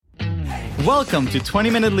Welcome to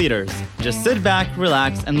 20-Minute Leaders. Just sit back,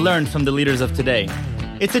 relax, and learn from the leaders of today.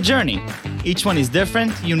 It's a journey. Each one is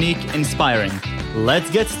different, unique, inspiring. Let's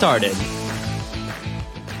get started.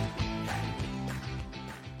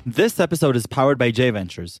 This episode is powered by J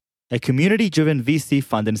Ventures, a community-driven VC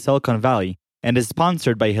fund in Silicon Valley, and is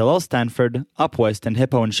sponsored by Hillel Stanford, Upwest, and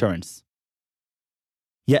Hippo Insurance.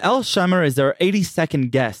 Yael Shemer is our 82nd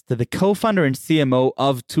guest, the co-founder and CMO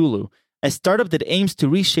of Tulu, a startup that aims to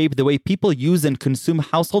reshape the way people use and consume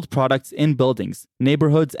household products in buildings,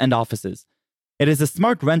 neighborhoods, and offices. It is a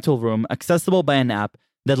smart rental room accessible by an app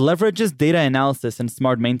that leverages data analysis and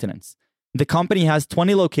smart maintenance. The company has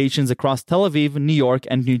 20 locations across Tel Aviv, New York,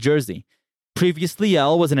 and New Jersey. Previously,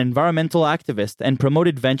 Yael was an environmental activist and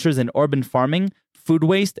promoted ventures in urban farming, food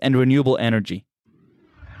waste, and renewable energy.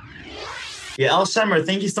 Yael Shemer,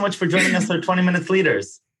 thank you so much for joining us for 20 Minute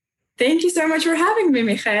Leaders. Thank you so much for having me,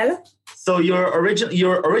 Michael. So you're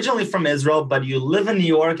originally from Israel, but you live in New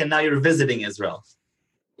York and now you're visiting Israel.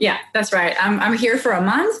 Yeah, that's right. I'm here for a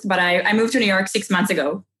month, but I moved to New York 6 months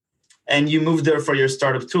ago. And you moved there for your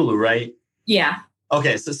startup Tulu, right? Yeah.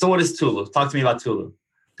 Okay, so what is Tulu? Talk to me about Tulu.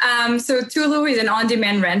 So Tulu is an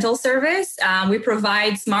on-demand rental service. We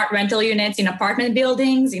provide smart rental units in apartment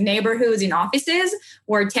buildings, in neighborhoods, in offices,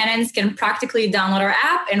 where tenants can practically download our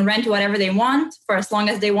app and rent whatever they want for as long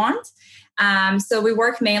as they want. So we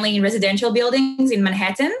work mainly in residential buildings in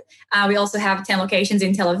Manhattan. We also have 10 locations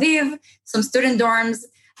in Tel Aviv, some student dorms.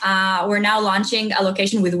 We're now launching a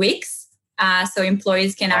location with Wix. So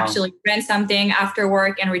employees can actually rent something after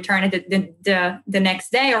work and return it the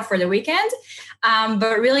next day or for the weekend.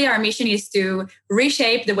 But really our mission is to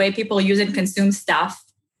reshape the way people use and consume stuff.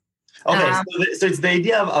 Okay, so it's the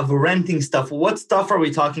idea of renting stuff. What stuff are we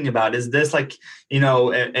talking about? Is this like,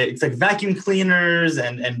 it's like vacuum cleaners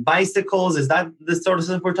and bicycles? Is that the sort of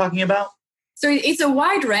stuff we're talking about? So it's a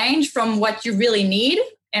wide range from what you really need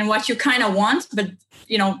and what you kind of want, but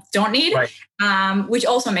don't need, right. Which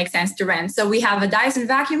also makes sense to rent. So we have a Dyson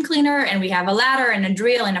vacuum cleaner, and we have a ladder and a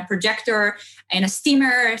drill and a projector and a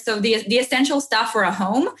steamer. So the essential stuff for a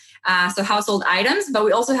home, so household items. But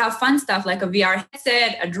we also have fun stuff like a VR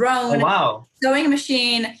headset, a drone, sewing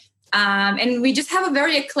machine, and we just have a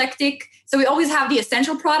very eclectic. So we always have the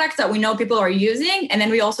essential products that we know people are using, and then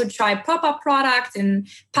we also try pop-up products and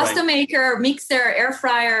pasta maker, mixer, air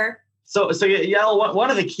fryer. So Yael,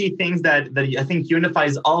 one of the key things that I think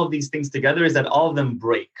unifies all of these things together is that all of them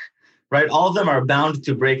break, right? All of them are bound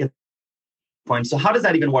to break at some point. So how does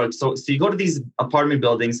that even work? So you go to these apartment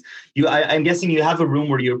buildings, I'm guessing you have a room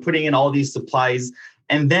where you're putting in all these supplies,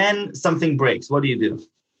 and then something breaks. What do you do?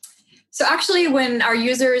 So actually, when our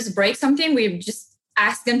users break something, we just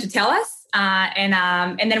ask them to tell us,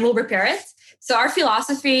 and then we'll repair it. So our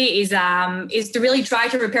philosophy is to really try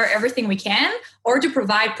to repair everything we can, or to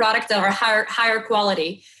provide products that are higher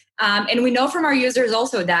quality. And we know from our users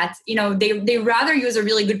also that they rather use a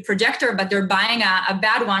really good projector, but they're buying a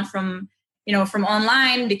bad one from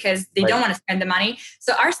online because they don't want to spend the money.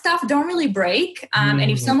 So our stuff don't really break.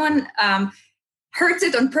 And if someone hurts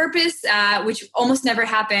it on purpose, which almost never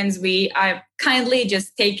happens, we kindly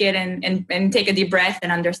just take it and take a deep breath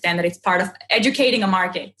and understand that it's part of educating a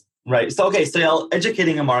market. Right. So Yael,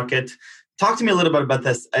 educating a market. Talk to me a little bit about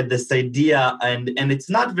this idea, and it's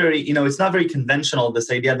not very conventional.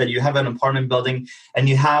 This idea that you have an apartment building and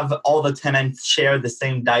you have all the tenants share the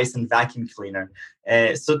same Dyson vacuum cleaner.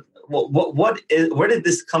 So where did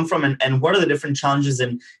this come from, and what are the different challenges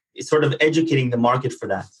in sort of educating the market for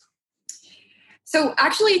that? So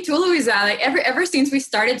actually, Tulu is ever since we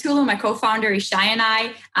started Tulu, my co-founder Ishai and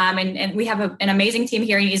I, and we have an amazing team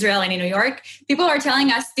here in Israel and in New York. People are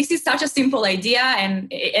telling us this is such a simple idea, and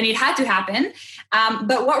it had to happen.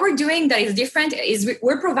 But what we're doing that is different is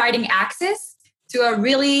we're providing access to a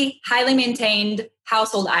really highly maintained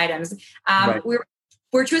household items.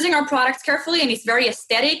 We're choosing our products carefully, and it's very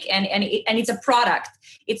aesthetic, and it's a product.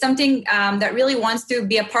 It's something that really wants to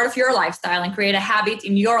be a part of your lifestyle and create a habit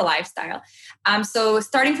in your lifestyle. So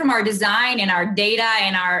starting from our design and our data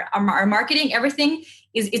and our marketing, everything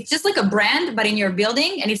it's just like a brand, but in your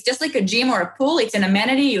building, and it's just like a gym or a pool. It's an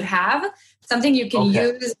amenity you have, something you can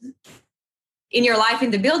use in your life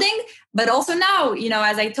in the building. But also now,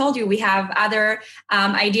 as I told you, we have other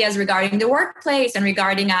ideas regarding the workplace and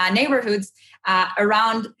regarding neighborhoods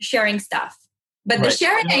around sharing stuff. But the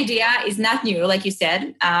sharing idea is not new, like you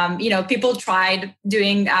said. People tried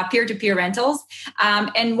doing peer-to-peer rentals,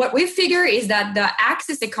 and what we figure is that the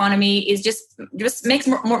access economy is just makes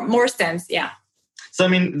more sense. Yeah. So,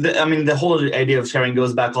 the whole idea of sharing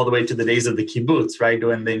goes back all the way to the days of the kibbutz, right?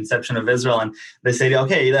 When the inception of Israel, and they say,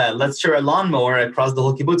 okay, let's share a lawnmower across the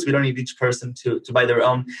whole kibbutz. We don't need each person to buy their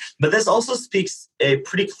own. But this also speaks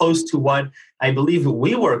pretty close to what I believe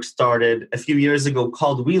WeWork started a few years ago,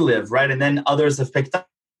 called WeLive, right? And then others have picked up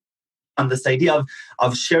on this idea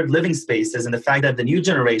of shared living spaces, and the fact that the new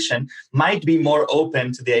generation might be more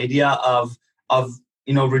open to the idea of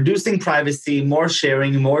reducing privacy, more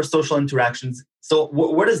sharing, more social interactions. So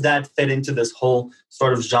where does that fit into this whole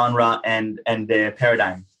sort of genre and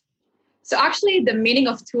paradigm? So actually, the meaning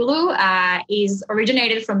of Tulu is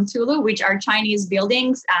originated from Tulu, which are Chinese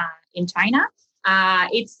buildings in China.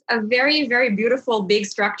 It's a very, very beautiful big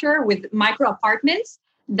structure with micro apartments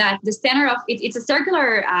that the center of it's a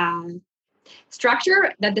circular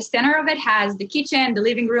structure that the center of it has the kitchen, the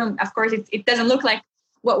living room. Of course, it doesn't look like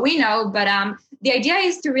what we know, but the idea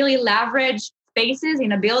is to really leverage spaces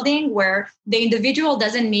in a building where the individual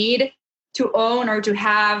doesn't need to own or to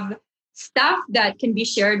have stuff that can be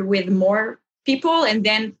shared with more people and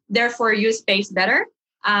then therefore use space better.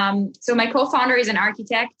 So my co-founder is an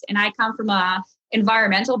architect and I come from an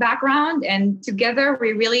environmental background, and together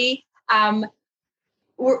we really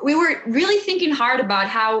we were really thinking hard about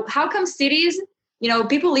how come cities,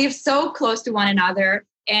 people live so close to one another,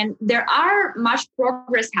 and there are much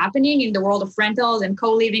progress happening in the world of rentals and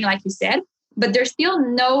co-living, like you said, but there's still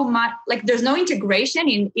there's no integration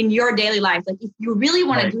in your daily life. Like if you really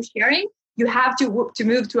want to do sharing, you have to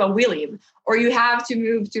move to a WeLive, or you have to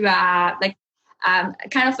move to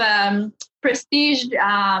prestige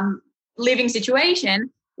living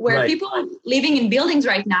situation where people living in buildings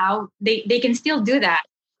right now, they can still do that.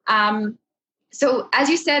 So as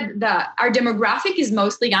you said, our demographic is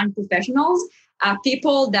mostly young professionals,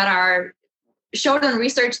 people that are showed on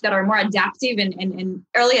research that are more adaptive and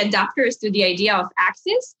early adapters to the idea of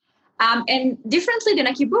access. And differently than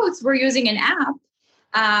a kibbutz, we're using an app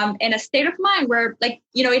and a state of mind where,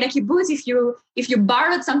 in a kibbutz, if you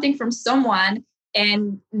borrowed something from someone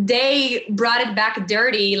and they brought it back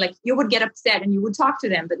dirty, you would get upset and you would talk to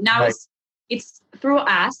them. But now it's through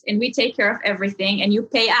us, and we take care of everything, and you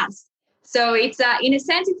pay us. So it's in a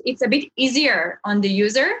sense, it's a bit easier on the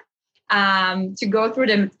user to go through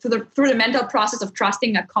the mental process of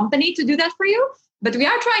trusting a company to do that for you. But we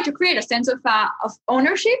are trying to create a sense of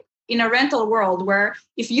ownership in a rental world where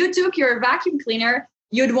if you took your vacuum cleaner,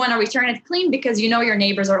 you'd want to return it clean because your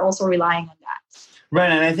neighbors are also relying on that. Right,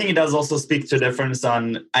 and I think it does also speak to a difference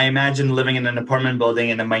on, I imagine living in an apartment building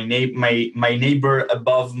and then my neighbor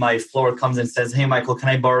above my floor comes and says, hey, Michael, can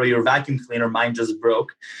I borrow your vacuum cleaner? Mine just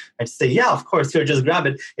broke. I'd say, yeah, of course, here, just grab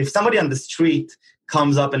it. If somebody on the street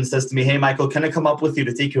comes up and says to me, hey, Michael, can I come up with you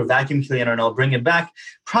to take your vacuum cleaner and I'll bring it back?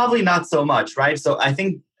 Probably not so much, right? So I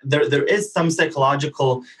think there is some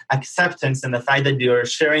psychological acceptance in the fact that you're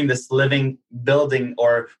sharing this living building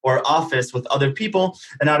or office with other people,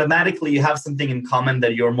 and automatically you have something in common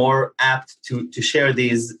that you're more apt to share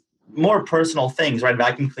these more personal things, right?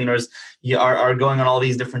 Vacuum cleaners are going on all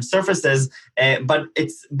these different surfaces, but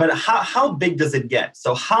how big does it get?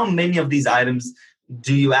 So how many of these items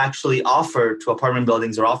do you actually offer to apartment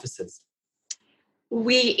buildings or offices?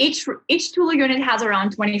 Each Tulu unit has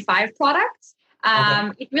around 25 products.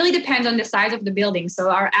 It really depends on the size of the building. So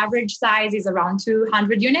our average size is around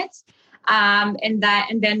 200 units. And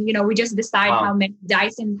then, we just decide how many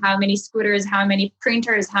Dyson, how many scooters, how many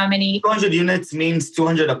printers, how many... 200 units means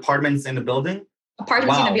 200 apartments in a building?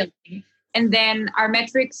 Apartments in a building. And then our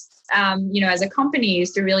metrics, as a company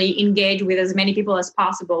is to really engage with as many people as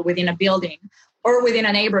possible within a building or within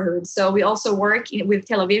a neighborhood. So we also work with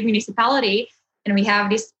Tel Aviv municipality, and we have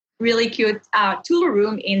this really cute Tulu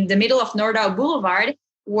room in the middle of Nordau Boulevard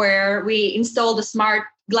where we installed a smart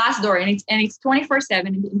glass door, and it's 24/7.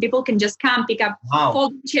 And people can just come pick up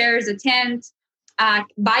folding chairs, a tent,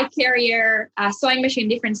 bike carrier, sewing machine,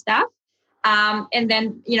 different stuff. And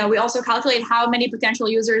then, we also calculate how many potential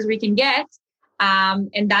users we can get.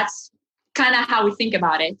 And that's kind of how we think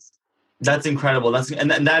about it. That's incredible.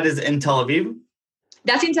 And that is in Tel Aviv?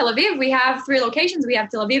 That's in Tel Aviv. We have 3 locations. We have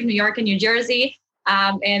Tel Aviv, New York, and New Jersey.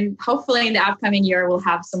 And hopefully in the upcoming year, we'll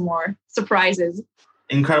have some more surprises.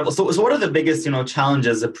 Incredible. So what are the biggest,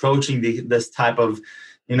 challenges approaching this type of,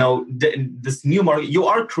 this new market? You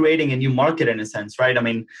are creating a new market in a sense, right? I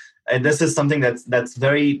mean, this is something that's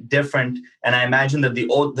very different. And I imagine that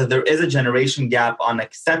that there is a generation gap on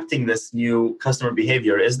accepting this new customer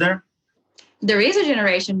behavior. Is there? There is a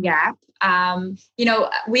generation gap.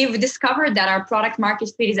 We've discovered that our product market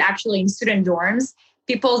fit is actually in student dorms.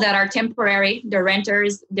 People that are temporary, they're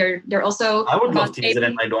renters. They're also. I would love to use it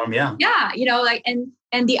in my dorm. Yeah. Yeah,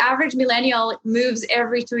 and the average millennial moves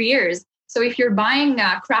every 2 years. So if you're buying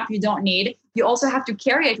crap you don't need, you also have to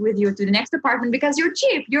carry it with you to the next apartment because you're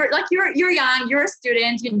cheap. You're young, you're a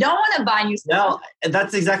student. You don't want to buy new stuff. No,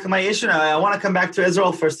 that's exactly my issue now. I want to come back to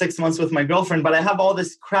Israel for 6 months with my girlfriend, but I have all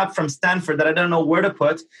this crap from Stanford that I don't know where to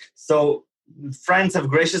put. So friends have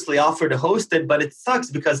graciously offered to host it, but it sucks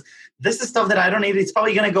because this is stuff that I don't need. It's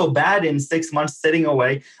probably going to go bad in 6 months sitting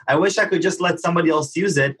away. I wish I could just let somebody else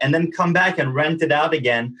use it and then come back and rent it out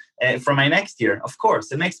again for my next year. Of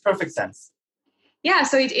course, it makes perfect sense. Yeah,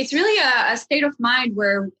 so it's really a state of mind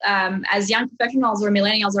where as young professionals or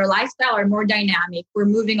millennials, our lifestyle are more dynamic. We're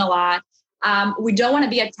moving a lot. We don't want to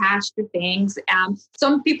be attached to things.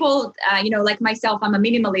 Some people, like myself, I'm a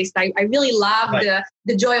minimalist. I really love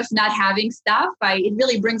the joy of not having stuff. It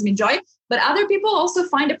really brings me joy. But other people also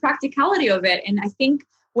find the practicality of it. And I think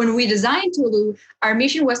when we designed Tulu, our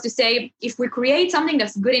mission was to say, if we create something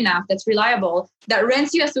that's good enough, that's reliable, that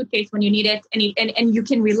rents you a suitcase when you need it, and you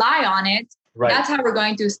can rely on it, that's how we're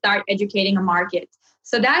going to start educating a market.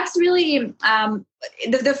 So that's really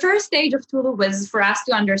the first stage of Tulu was for us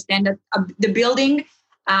to understand that the building,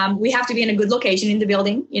 we have to be in a good location in the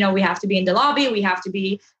building. We have to be in the lobby. We have to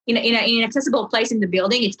be in an accessible place in the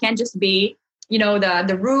building. It can't just be,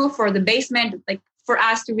 the roof or the basement, like for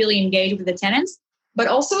us to really engage with the tenants, but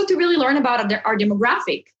also to really learn about our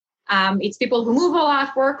demographic. It's people who move a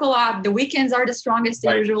lot, work a lot. The weekends are the strongest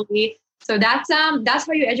usually. So that's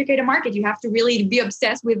how you educate a market. You have to really be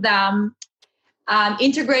obsessed with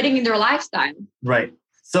integrating in their lifestyle. Right.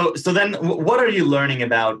 So then what are you learning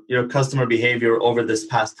about your customer behavior over this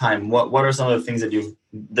past time? What are some of the things that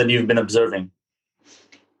you've been observing?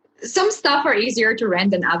 Some stuff are easier to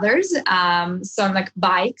rent than others. Some like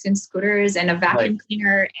bikes and scooters and a vacuum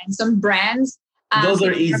cleaner and some brands. Those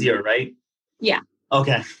are easier, right? Yeah.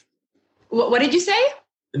 Okay. What did you say?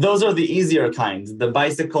 Those are the easier kinds, the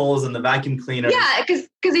bicycles and the vacuum cleaners. Yeah, because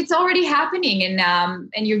it's already happening, and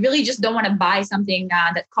you really just don't want to buy something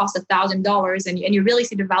that costs $1,000, and you really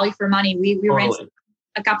see the value for money. We rent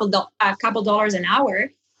a couple dollars an hour,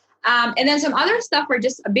 and then some other stuff are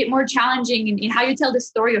just a bit more challenging in how you tell the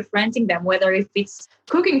story of renting them, whether if it's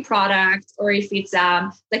cooking products or if it's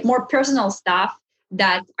like more personal stuff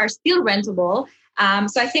that are still rentable.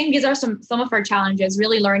 So I think these are some of our challenges,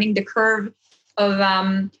 really learning the curve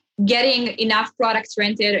of getting enough products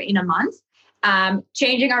rented in a month,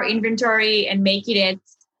 changing our inventory and making it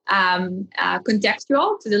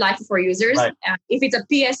contextual to the life of our users. Right. If it's a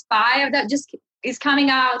PS5 that just is coming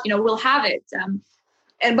out, we'll have it.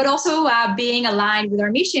 But also being aligned with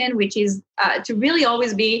our mission, which is to really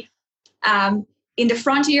always be in the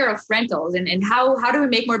frontier of rentals, and how do we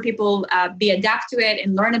make more people adapt to it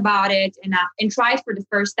and learn about it and try it for the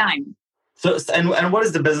first time. So, and what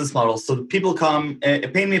is the business model? So people come,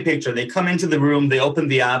 paint me a picture. They come into the room, they open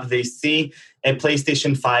the app, they see a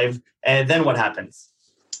PlayStation 5, and then what happens?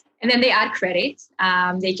 And then they add credit.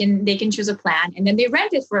 They can choose a plan, and then they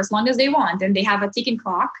rent it for as long as they want. And they have a ticking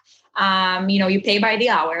clock. You pay by the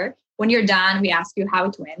hour. When you're done, we ask you how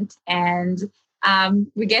it went, and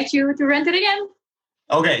we get you to rent it again.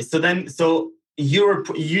 Okay, so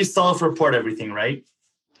you self-report everything, right?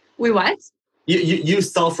 We what? You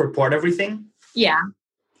self-report everything? Yeah.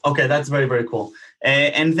 Okay, that's very, very cool.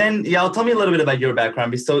 And then, tell me a little bit about your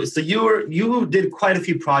background. So you did quite a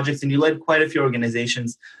few projects and you led quite a few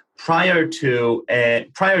organizations prior to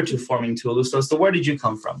forming Tulu. So where did you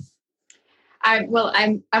come from? I'm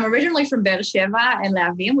originally from Beersheba and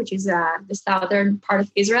Lehavim, which is the southern part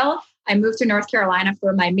of Israel. I moved to North Carolina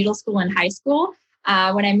for my middle school and high school.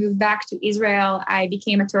 When I moved back to Israel, I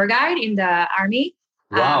became a tour guide in the army.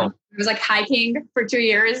 Wow. I was like hiking for 2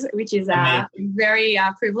 years, which is very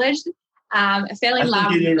privileged. I fell in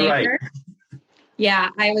love with nature. Right. Yeah,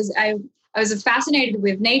 I was fascinated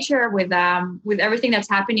with nature, with everything that's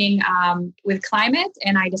happening with climate,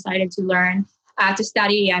 and I decided to learn to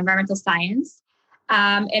study environmental science.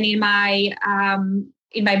 And in my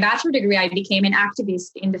bachelor degree, I became an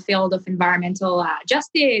activist in the field of environmental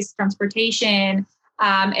justice, transportation.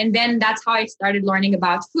 And then that's how I started learning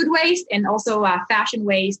about food waste and also fashion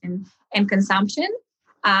waste and consumption.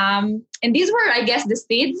 And these were, I guess, the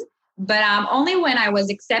seeds. But only when I was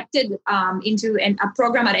accepted into a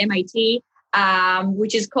program at MIT,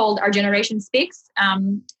 which is called Our Generation Speaks.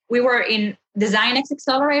 We were in Design X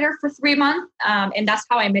Accelerator for 3 months. And that's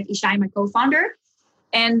how I met Ishai, my co-founder.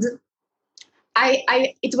 And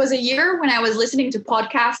it was a year when I was listening to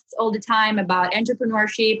podcasts all the time about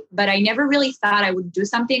entrepreneurship, but I never really thought I would do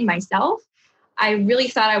something myself. I really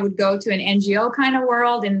thought I would go to an NGO kind of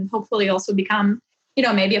world and hopefully also become,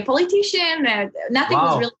 maybe a politician. Nothing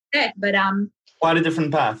was really set, but quite a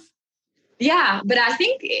different path. Yeah, but I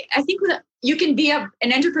think you can be an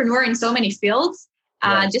entrepreneur in so many fields.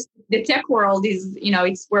 Right. Just the tech world is,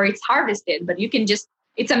 it's where it's harvested, but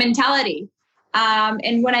it's a mentality.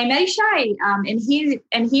 And when I met Ishai,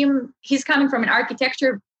 he's coming from an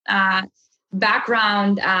architecture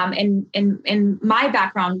background, and my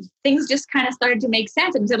background, things just kind of started to make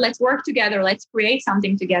sense. And said, let's work together, let's create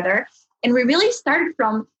something together. And we really started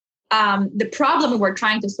from the problem we're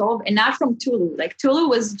trying to solve, and not from Tulu. Like Tulu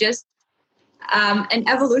was just an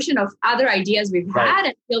evolution of other ideas we've had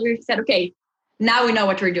until we said, okay, now we know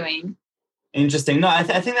what we're doing. Interesting. No, I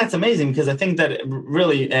think that's amazing, because I think that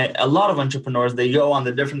really a lot of entrepreneurs, they go on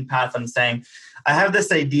the different path and saying, I have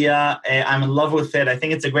this idea, I'm in love with it, I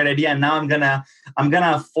think it's a great idea, and now I'm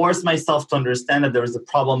gonna force myself to understand that there is a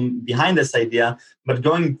problem behind this idea. But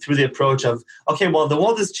going through the approach of, okay, well, the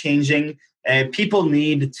world is changing. People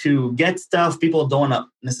need to get stuff. People don't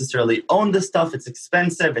necessarily own the stuff. It's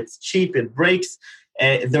expensive. It's cheap. It breaks.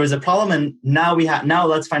 There is a problem, and now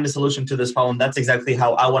let's find a solution to this problem. That's exactly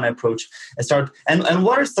how I want to approach and start. And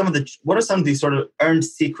what are some of these sort of earned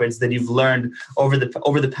secrets that you've learned over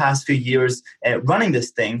the past few years running this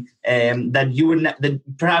thing, that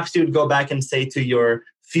perhaps you would go back and say to your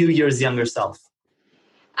few years younger self?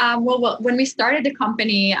 Well, when we started the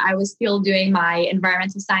company, I was still doing my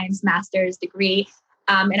environmental science master's degree.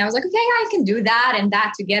 And I was like, okay, I can do that and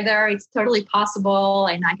that together. It's totally possible.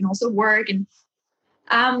 And I can also work. And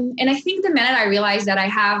I think the minute I realized that I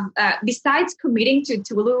have, besides committing to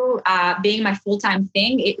Tulu being my full-time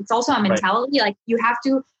thing, it's also a mentality. Like you have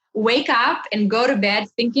to wake up and go to bed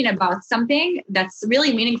thinking about something that's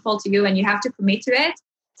really meaningful to you, and you have to commit to it.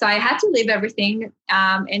 So I had to leave everything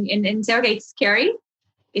and say, okay, it's scary.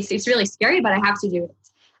 It's really scary, but I have to do it.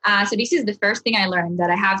 So this is the first thing I learned, that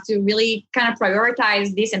I have to really kind of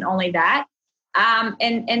prioritize this and only that.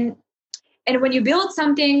 And when you build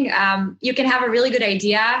something, you can have a really good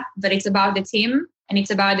idea, but it's about the team and it's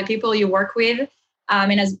about the people you work with.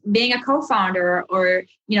 And as being a co-founder or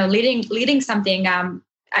leading something,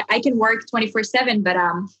 I can work 24/7. But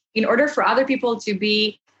in order for other people to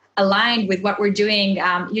be aligned with what we're doing,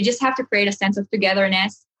 you just have to create a sense of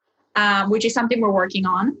togetherness. Which is something we're working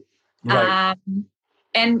on. Right.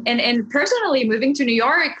 And personally, moving to New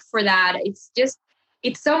York for that,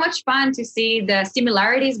 it's so much fun to see the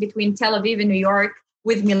similarities between Tel Aviv and New York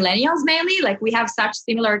with millennials mainly. Like we have such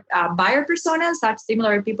similar buyer personas, such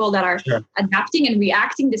similar people that are adapting and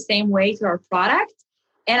reacting the same way to our product.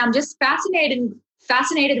 And I'm just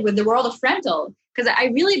fascinated with the world of rental, because I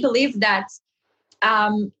really believe that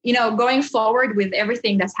going forward with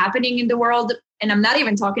everything that's happening in the world, and I'm not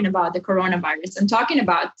even talking about the coronavirus, I'm talking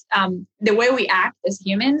about the way we act as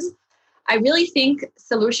humans. I really think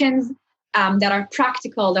solutions that are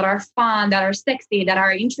practical, that are fun, that are sexy, that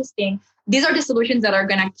are interesting, these are the solutions that are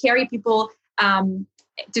going to carry people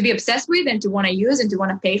to be obsessed with and to want to use and to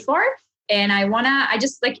want to pay for. And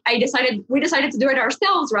we decided to do it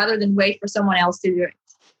ourselves rather than wait for someone else to do it.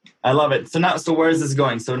 I love it. So where is this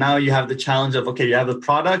going? So now you have the challenge of, okay, you have the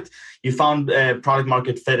product, you found product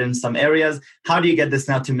market fit in some areas. How do you get this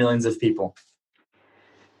now to millions of people?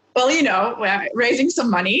 Well, we're raising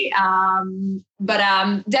some money, but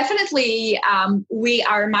definitely we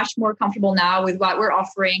are much more comfortable now with what we're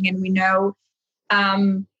offering, and we know,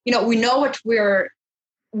 we know where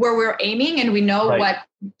we're aiming, and we know what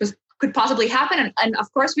could possibly happen. And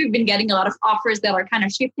of course, we've been getting a lot of offers that are kind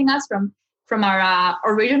of shifting us from our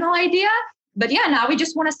original idea. But yeah, now we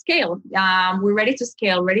just want to scale. We're ready to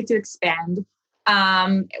scale, ready to expand.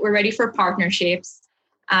 We're ready for partnerships.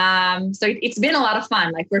 So it's been a lot of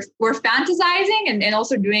fun. Like we're fantasizing and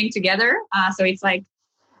also doing together. So it's like,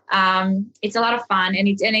 it's a lot of fun, and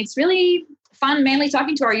it's really fun, mainly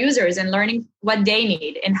talking to our users and learning what they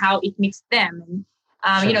need and how it meets them.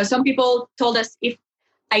 And, some people told us, if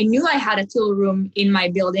I knew I had a tool room in my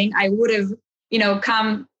building, I would have,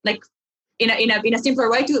 come like in a simpler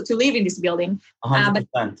way to live in this building.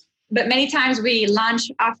 100%. But many times we launch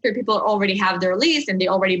after people already have their lease and they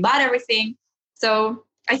already bought everything. So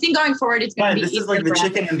I think going forward, it's going to be this is like the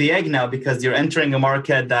chicken and the egg now, because you're entering a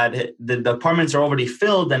market that the apartments are already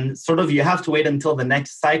filled, and sort of you have to wait until the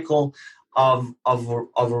next cycle of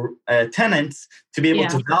tenants to be able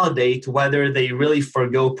to validate whether they really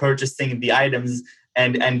forgo purchasing the items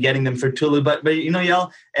and getting them for Tulu. But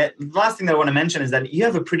Yael, the last thing that I want to mention is that you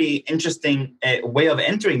have a pretty interesting way of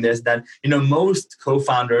entering this, that, most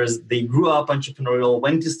co-founders, they grew up entrepreneurial,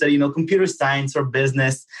 went to study, computer science or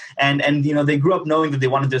business, and they grew up knowing that they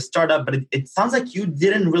wanted to do a startup, but it sounds like you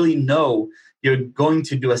didn't really know you're going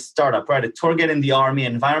to do a startup, right? A tour guide in the Army,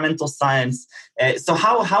 environmental science. So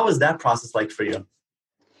how is that process like for you?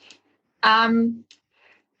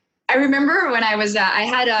 I remember when I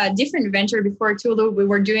had a different venture before Tulu. We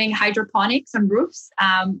were doing hydroponics on roofs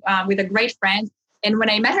with a great friend. And when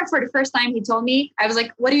I met him for the first time, he told me, I was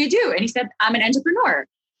like, what do you do? And he said, I'm an entrepreneur.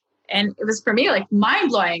 And it was for me like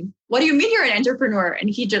mind blowing. What do you mean you're an entrepreneur? And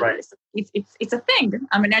he just, it's a thing.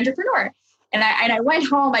 I'm an entrepreneur. And I went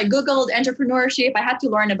home, I Googled entrepreneurship. I had to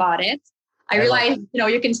learn about it. I realized,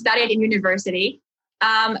 you can study it in university.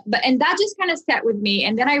 And that just kind of sat with me.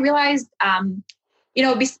 And then I realized,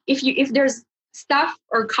 if there's stuff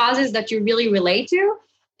or causes that you really relate to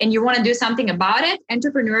and you want to do something about it,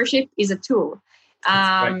 entrepreneurship is a tool.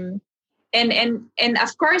 And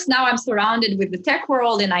of course, now I'm surrounded with the tech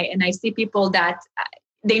world, and I see people that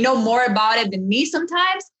they know more about it than me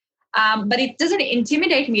sometimes. But it doesn't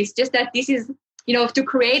intimidate me. It's just that this is, to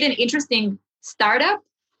create an interesting startup,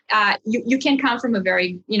 you can come from a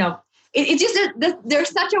very, it's just that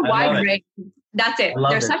there's such a wide range. That's it.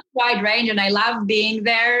 There's such a wide range, and I love being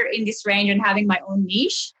there in this range and having my own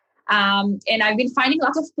niche. And I've been finding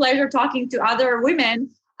lots of pleasure talking to other women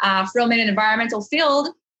from an environmental field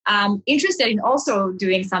interested in also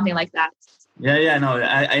doing something like that.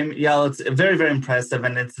 It's very, very impressive,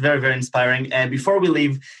 and it's very, very inspiring. And before we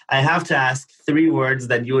leave, I have to ask 3 words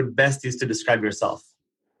that you would best use to describe yourself.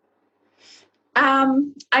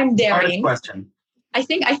 I'm daring. Hardest question. I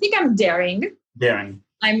think I'm daring. Daring.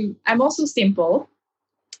 I'm also simple,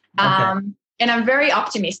 and I'm very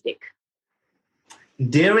optimistic.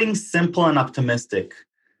 Daring, simple, and optimistic.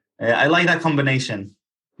 I like that combination.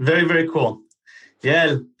 Very, very cool.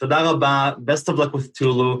 Yael, toda rabba. Best of luck with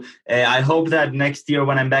Tulu. I hope that next year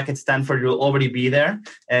when I'm back at Stanford, you'll already be there.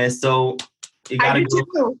 So you gotta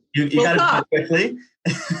go. You gotta go quickly.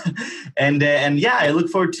 and I look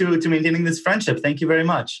forward to maintaining this friendship. Thank you very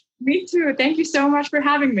much. Me too. Thank you so much for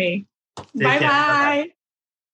having me. Bye bye.